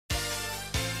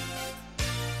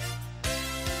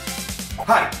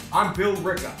Hi, I'm Bill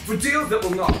Ricka. For deals that will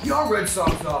knock your Red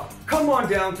Sox off, come on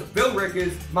down to Bill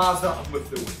Ricka's Mazda of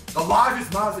Methuen, the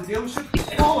largest Mazda dealership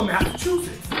in all of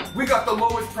Massachusetts. We got the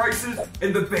lowest prices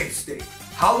in the Bay State.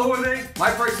 How low are they?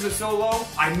 My prices are so low,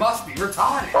 I must be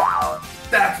retarded.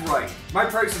 That's right, my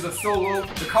prices are so low,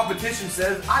 the competition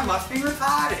says I must be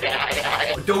retarded.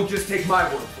 But don't just take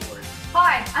my word for it.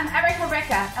 Hi, I'm Erica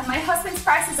Ricka, and my husband's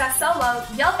prices are so low,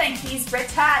 you'll think he's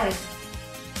retarded.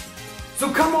 So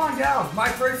come on down, my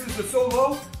prices are so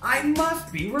low, I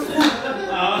must be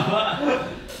retarded.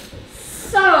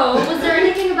 So, was there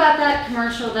anything about that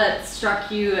commercial that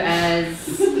struck you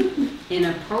as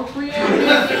inappropriate,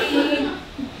 maybe?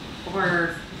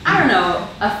 Or, I don't know,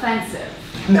 offensive?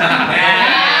 I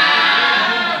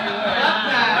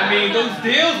mean, those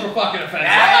deals were fucking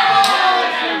offensive.